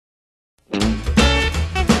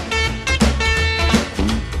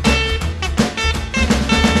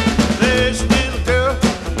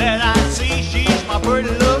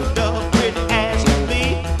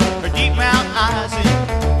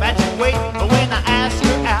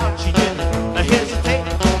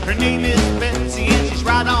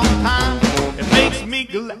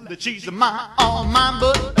that she's mine, all mine.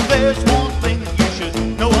 But there's one thing that you should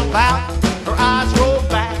know about. Her eyes roll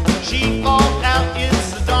back, she falls out.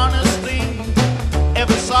 It's the darnest thing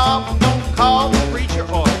ever saw. Don't call the preacher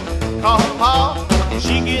or call her pa. If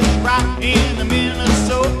she gets right in a minute or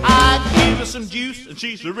so, I give her some juice and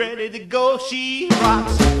she's ready to go. She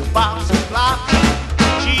rocks, bops and flops.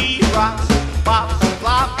 She rocks, bops and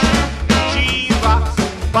flops. She rocks,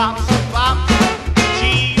 bops and flops.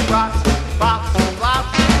 She rocks, bops and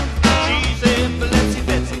flops. She's Epilepsy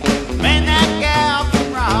Betsy, man, that gal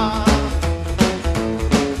can rock.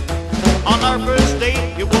 On our first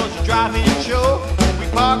date, it was a drive-in show. We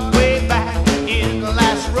parked way back in the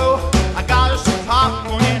last row. I got her some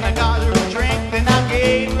popcorn and I got her a drink. Then I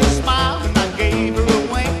gave her a smile and I gave her a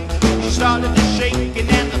wink. She started to shake and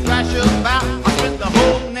then to thrash about. I spent the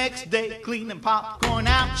whole next day cleaning popcorn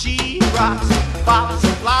out. She rocks, bops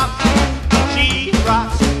and flops. She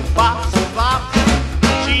rocks, bops and flops.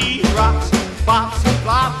 She rocks, bops and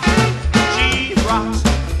flops. She rocks,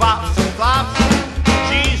 bops and flops.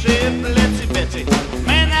 She's Epilepsy Betsy,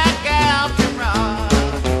 man, that gal can rock.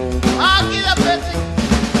 I'll get up, Betsy.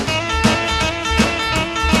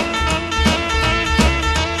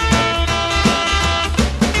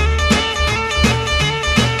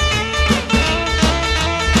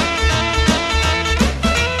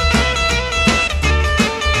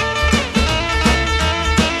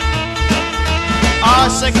 Our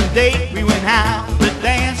second date, we went out to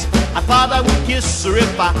dance. I thought I would kiss her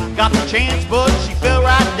if I got the chance, but she fell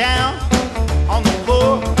right down on the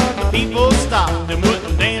floor. The people stopped and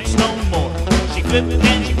wouldn't dance no more. She flipped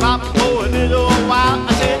and she popped for a little while.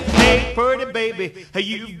 I said, hey, pretty baby,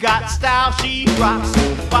 you've got style. She rocks,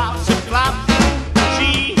 bops and flops.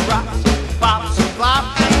 She rocks, bops and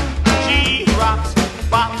flops. She rocks,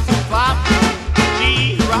 bops and flops.